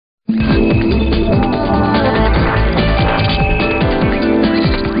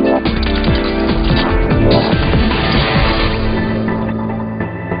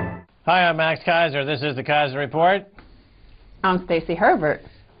Max Keiser. This is the Keiser Report. I'm Stacy Herbert.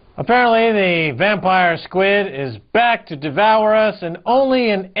 Apparently, the vampire squid is back to devour us, and only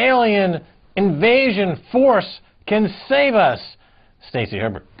an alien invasion force can save us. Stacy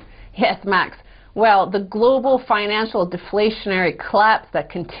Herbert. Yes, Max. Well, the global financial deflationary collapse that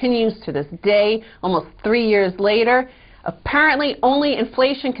continues to this day, almost 3 years later, apparently only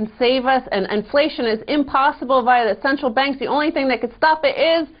inflation can save us, and inflation is impossible via the central banks. The only thing that could stop it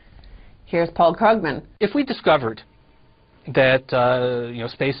is, here's Paul Krugman. If we discovered that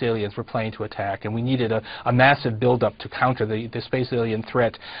space aliens were planning to attack, and we needed a massive buildup to counter the space alien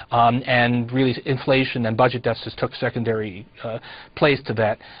threat, and really inflation and budget deficits took secondary place to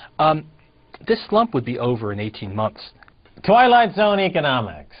that, this slump would be over in 18 months. Twilight Zone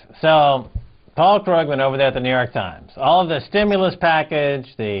economics. So, Paul Krugman over there at the New York Times. All of the stimulus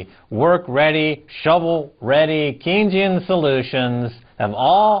package, the work-ready, shovel-ready Keynesian solutions have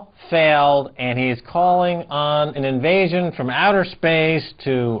all failed, and he's calling on an invasion from outer space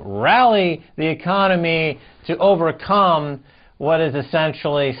to rally the economy to overcome what is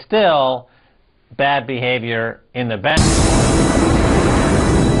essentially still bad behavior in the bank.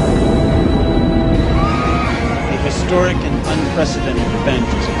 A historic and unprecedented event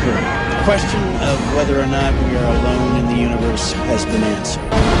has occurred. The question of whether or not we are alone in the universe has been answered.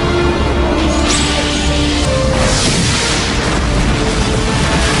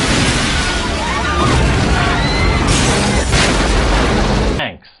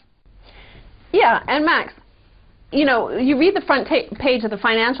 Thanks. Yeah, and Max, you know, you read the front page of the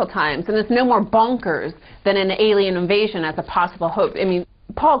Financial Times, and it's no more bonkers than an alien invasion as a possible hope. I mean,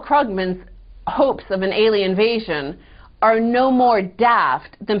 Paul Krugman's hopes of an alien invasion are no more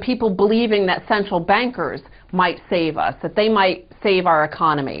daft than people believing that central bankers might save us, that they might save our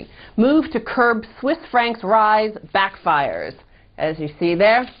economy. Move to curb Swiss franc's rise backfires, as you see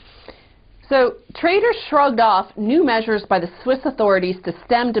there. So traders shrugged off new measures by the Swiss authorities to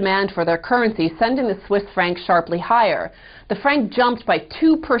stem demand for their currency, sending the Swiss franc sharply higher. The franc jumped by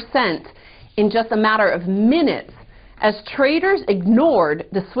 2% in just a matter of minutes as traders ignored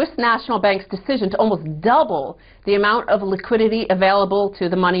the Swiss National Bank's decision to almost double the amount of liquidity available to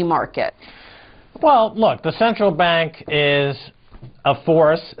the money market. Well, look, the central bank is a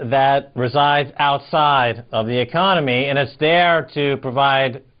force that resides outside of the economy, and it's there to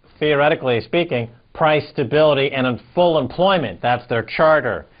provide, theoretically speaking, price stability and full employment. That's their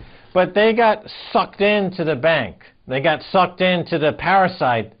charter. But they got sucked into the bank. They got sucked into the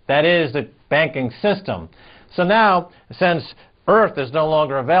parasite that is the banking system. So now, since Earth is no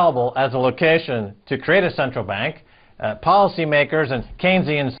longer available as a location to create a central bank, policymakers and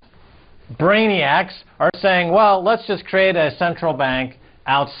Keynesian brainiacs are saying, well, let's just create a central bank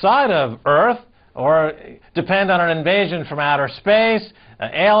outside of Earth, or depend on an invasion from outer space,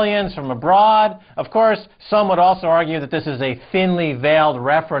 aliens from abroad. Of course, some would also argue that this is a thinly veiled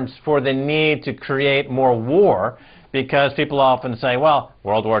reference for the need to create more war, because people often say, well,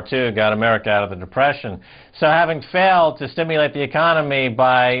 World War II got America out of the Depression. So having failed to stimulate the economy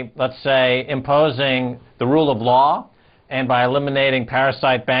by, let's say, imposing the rule of law and by eliminating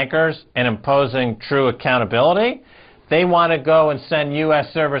parasite bankers and imposing true accountability, they want to go and send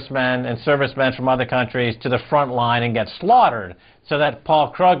U.S. servicemen and servicemen from other countries to the front line and get slaughtered so that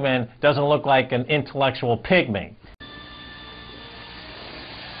Paul Krugman doesn't look like an intellectual pygmy.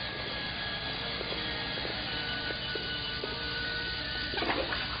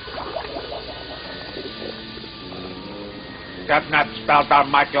 I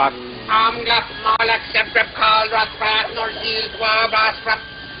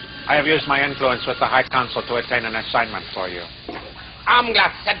have used my influence with the High Council to attain an assignment for you. I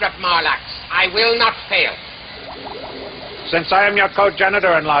will not fail. Since I am your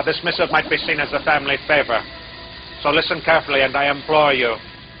co-janitor-in-law, this missive might be seen as a family favor. So listen carefully, and I implore you,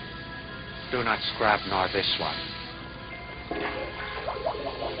 do not scrap nor this one.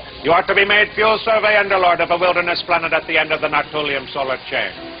 You are to be made fuel survey underlord of a wilderness planet at the end of the Nartulium solar chain.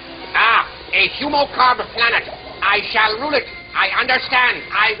 Ah, a humocarb planet. I shall rule it. I understand.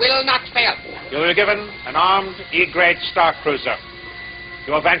 I will not fail. You will be given an armed E-grade star cruiser.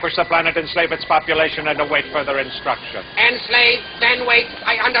 You will vanquish the planet, enslave its population, and await further instruction. Enslave, then wait.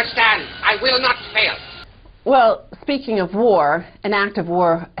 I understand. I will not fail. Well, speaking of war, an act of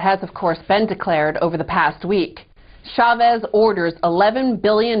war has, of course, been declared over the past week. Chavez orders $11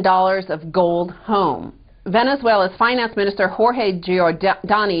 billion of gold home. Venezuela's Finance Minister Jorge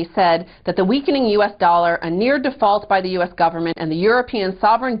Giordani said that the weakening U.S. dollar, a near default by the U.S. government, and the European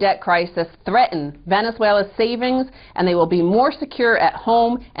sovereign debt crisis threaten Venezuela's savings, and they will be more secure at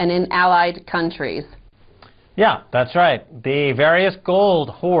home and in allied countries. Yeah, that's right. The various gold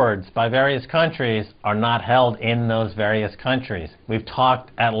hoards by various countries are not held in those various countries. We've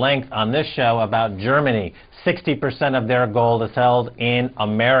talked at length on this show about Germany. 60% of their gold is held in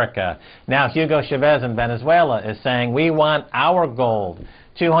America. Now, Hugo Chavez in Venezuela is saying, we want our gold,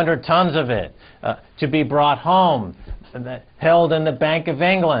 200 tons of it, to be brought home, held in the Bank of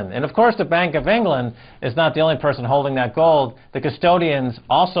England. And of course, the Bank of England is not the only person holding that gold. The custodians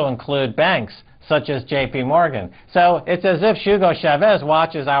also include banks, such as J.P. Morgan. So it's as if Hugo Chavez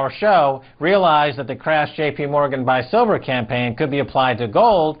watches our show, realized that the Crash J.P. Morgan Buy Silver campaign could be applied to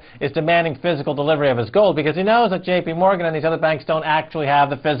gold, is demanding physical delivery of his gold, because he knows that J.P. Morgan and these other banks don't actually have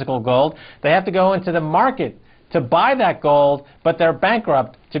the physical gold. They have to go into the market to buy that gold, but they're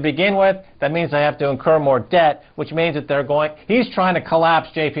bankrupt to begin with. That means they have to incur more debt, which means that they're going... He's trying to collapse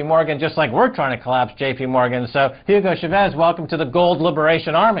J.P. Morgan just like we're trying to collapse J.P. Morgan. So, Hugo Chavez, welcome to the Gold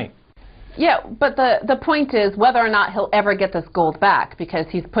Liberation Army. Yeah, but the point is whether or not he'll ever get this gold back, because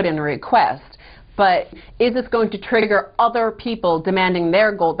he's put in a request. But is this going to trigger other people demanding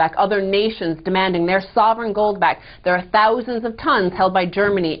their gold back, other nations demanding their sovereign gold back? There are thousands of tons held by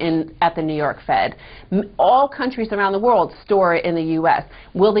Germany at the New York Fed. All countries around the world store it in the U.S.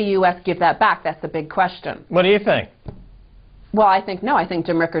 Will the U.S. give that back? That's the big question. What do you think? Well, I think no. I think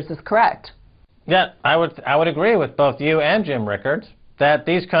Jim Rickards is correct. Yeah, I would agree with both you and Jim Rickards that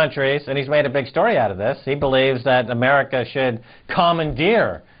these countries, and he's made a big story out of this, he believes that America should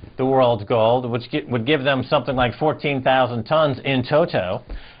commandeer the world's gold, which would give them something like 14,000 tons in toto,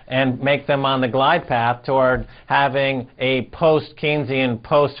 and make them on the glide path toward having a post-Keynesian,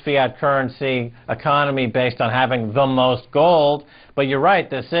 post-fiat currency economy based on having the most gold. But you're right,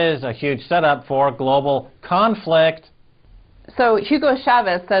 this is a huge setup for global conflict. So Hugo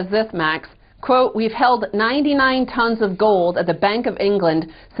Chavez says this, Max, quote, we've held 99 tons of gold at the Bank of England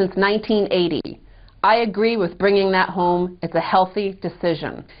since 1980. I agree with bringing that home. It's a healthy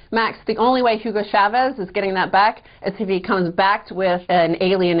decision. Max, the only way Hugo Chavez is getting that back is if he comes back with an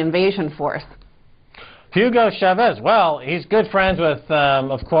alien invasion force. Hugo Chavez, well, he's good friends with,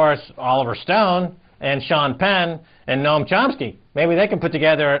 of course, Oliver Stone and Sean Penn and Noam Chomsky. Maybe they can put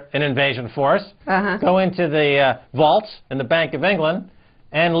together an invasion force, go into the vaults in the Bank of England,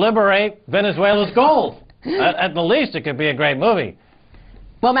 and liberate Venezuela's gold. At the least, it could be a great movie.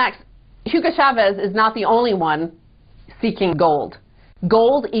 Well, Max, Hugo Chavez is not the only one seeking gold.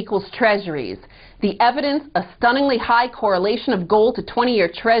 Gold equals treasuries. The evidence, a stunningly high correlation of gold to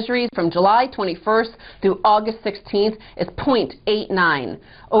 20-year treasuries from July 21st through August 16th is 0.89.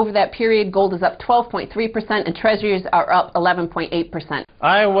 Over that period, gold is up 12.3% and treasuries are up 11.8%.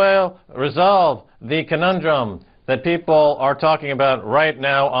 I will resolve the conundrum that people are talking about right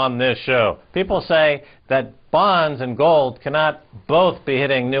now on this show. People say that bonds and gold cannot both be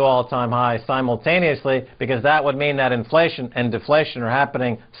hitting new all-time highs simultaneously, because that would mean that inflation and deflation are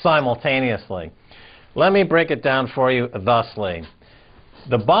happening simultaneously. Let me break it down for you thusly.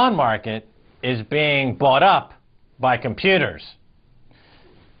 The bond market is being bought up by computers.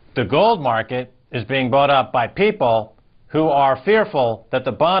 The gold market is being bought up by people who are fearful that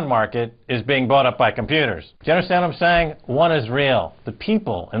the bond market is being bought up by computers. Do you understand what I'm saying? One is real. The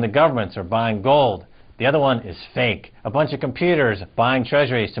people and the governments are buying gold. The other one is fake. A bunch of computers buying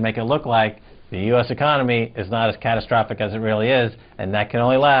treasuries to make it look like the U.S. economy is not as catastrophic as it really is, and that can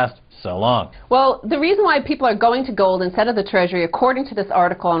only last so long. Well, the reason why people are going to gold instead of the Treasury, according to this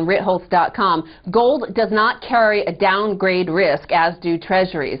article on Ritholtz.com, gold does not carry a downgrade risk, as do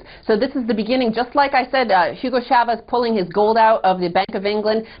Treasuries. So this is the beginning. Just like I said, Hugo Chavez pulling his gold out of the Bank of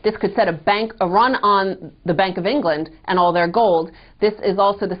England, this could set a run on the Bank of England and all their gold. This is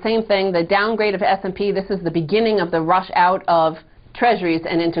also the same thing, the downgrade of S&P. This is the beginning of the rush out of treasuries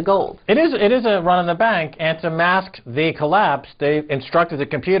and into gold. It is a run on the bank, and to mask the collapse, they instructed the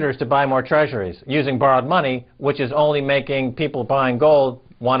computers to buy more treasuries using borrowed money, which is only making people buying gold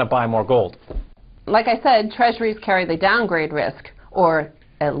want to buy more gold. Like I said, treasuries carry the downgrade risk, or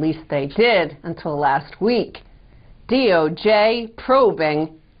at least they did until last week. DOJ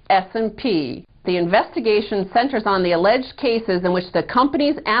probing S&P. The investigation centers on the alleged cases in which the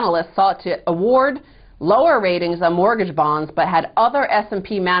company's analysts sought to award lower ratings on mortgage bonds, but had other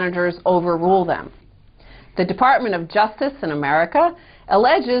S&P managers overrule them. The Department of Justice in America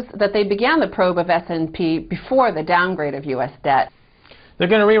alleges that they began the probe of S&P before the downgrade of U.S. debt. They're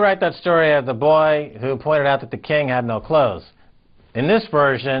going to rewrite that story of the boy who pointed out that the king had no clothes. In this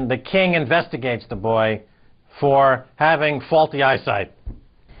version, the king investigates the boy for having faulty eyesight.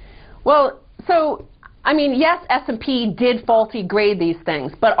 Well, so I mean, yes, S&P did faulty grade these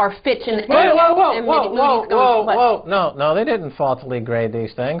things, but are Fitch and Whoa. No, they didn't faultily grade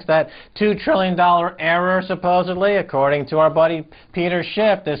these things. That $2 trillion error, supposedly, according to our buddy Peter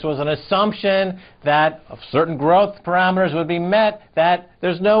Schiff, this was an assumption that certain growth parameters would be met, that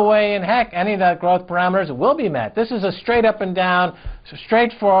there's no way in heck any of that growth parameters will be met. This is a straight up and down,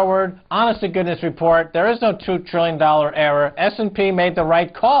 straightforward, honest-to-goodness report. There is no $2 trillion error. S&P made the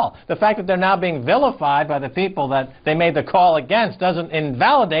right call. The fact that they're now being vilified by the people that they made the call against doesn't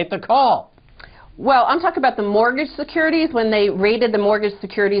invalidate the call. Well, I'm talking about the mortgage securities, when they rated the mortgage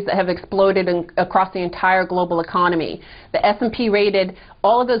securities that have exploded across the entire global economy. The S&P rated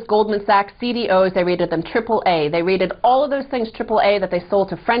all of those Goldman Sachs CDOs, they rated them AAA. They rated all of those things AAA that they sold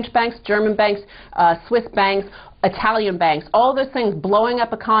to French banks, German banks, Swiss banks, Italian banks. All those things blowing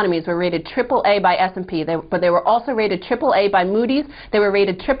up economies were rated AAA by S&P, but they were also rated AAA by Moody's. They were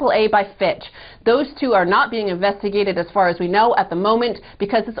rated AAA by Fitch. Those two are not being investigated as far as we know at the moment,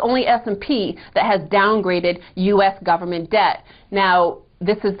 because it's only S&P that has downgraded U.S. government debt. Now,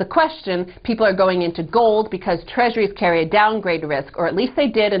 this is the question. People are going into gold because treasuries carry a downgrade risk, or at least they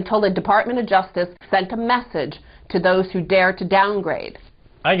did until the Department of Justice sent a message to those who dare to downgrade.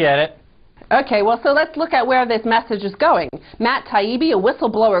 I get it. Okay, well, so let's look at where this message is going. Matt Taibbi, a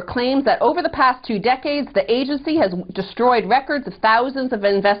whistleblower, claims that over the past 2 decades, the agency has destroyed records of thousands of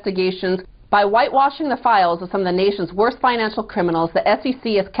investigations. By whitewashing the files of some of the nation's worst financial criminals, the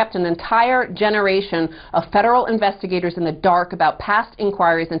SEC has kept an entire generation of federal investigators in the dark about past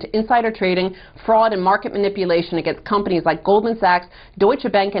inquiries into insider trading, fraud, and market manipulation against companies like Goldman Sachs, Deutsche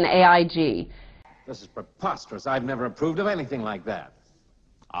Bank, and AIG. This is preposterous. I've never approved of anything like that.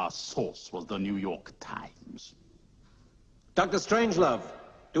 Our source was the New York Times. Dr. Strangelove,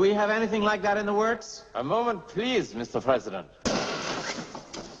 do we have anything like that in the works? A moment, please, Mr. President.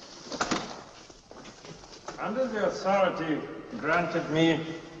 Under the authority granted me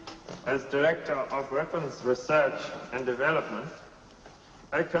as Director of Weapons Research and Development,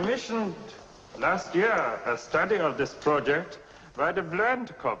 I commissioned last year a study of this project by the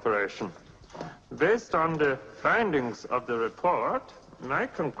Bland Corporation. Based on the findings of the report, my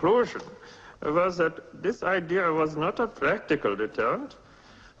conclusion was that this idea was not a practical deterrent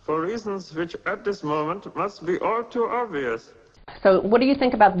for reasons which at this moment must be all too obvious. So what do you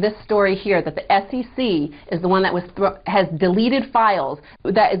think about this story here, that the SEC is the one that has deleted files,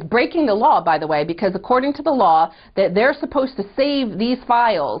 that is breaking the law, by the way, because according to the law, that they're supposed to save these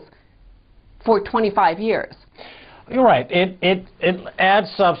files for 25 years. You're right. It adds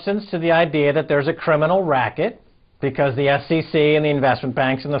substance to the idea that there's a criminal racket, because the SEC and the investment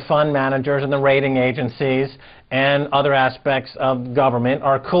banks and the fund managers and the rating agencies and other aspects of government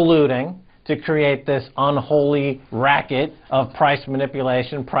are colluding to create this unholy racket of price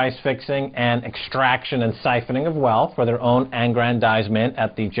manipulation, price fixing, and extraction and siphoning of wealth for their own aggrandizement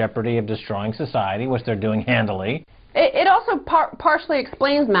at the jeopardy of destroying society, which they're doing handily. It also partially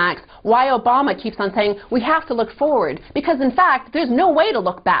explains, Max, why Obama keeps on saying we have to look forward, because in fact there's no way to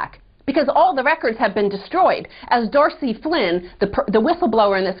look back, because all the records have been destroyed. As Darcy Flynn, the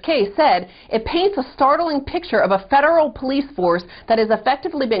whistleblower in this case, said, it paints a startling picture of a federal police force that has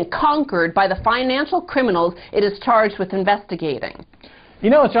effectively been conquered by the financial criminals it is charged with investigating. You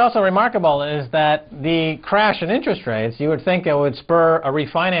know what's also remarkable is that the crash in interest rates, you would think it would spur a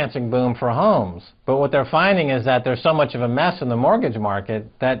refinancing boom for homes. But what they're finding is that there's so much of a mess in the mortgage market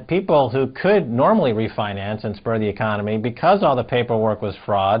that people who could normally refinance and spur the economy, because all the paperwork was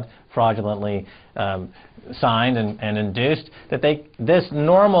fraudulently signed and induced, that this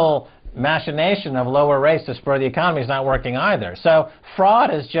normal machination of lower rates to spur the economy is not working either. So fraud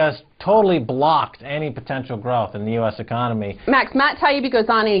has just totally blocked any potential growth in the U.S. economy. Max, Matt Taibbi goes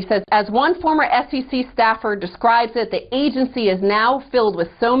on and he says, as one former SEC staffer describes it, the agency is now filled with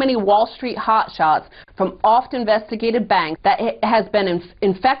so many Wall Street hotshots from oft-investigated banks that it has been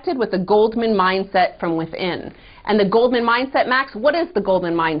infected with the Goldman mindset from within. And the Goldman mindset, Max, what is the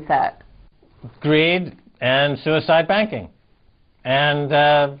Goldman mindset? Greed and suicide banking.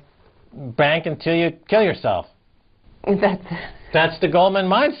 And bank until you kill yourself. That's the Goldman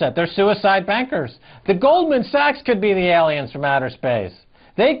mindset. They're suicide bankers. The Goldman Sachs could be the aliens from outer space.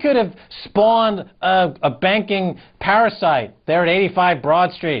 They could have spawned a banking parasite there at 85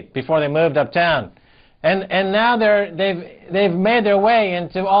 Broad Street before they moved uptown. And now they've made their way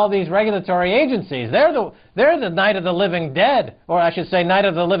into all these regulatory agencies. They're the Night of the Living Dead, or I should say Night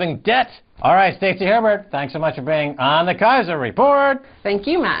of the Living Debt. All right, Stacey Herbert, thanks so much for being on the Keiser Report. Thank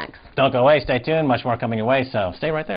you, Max. Don't go away. Stay tuned. Much more coming your way, so stay right there.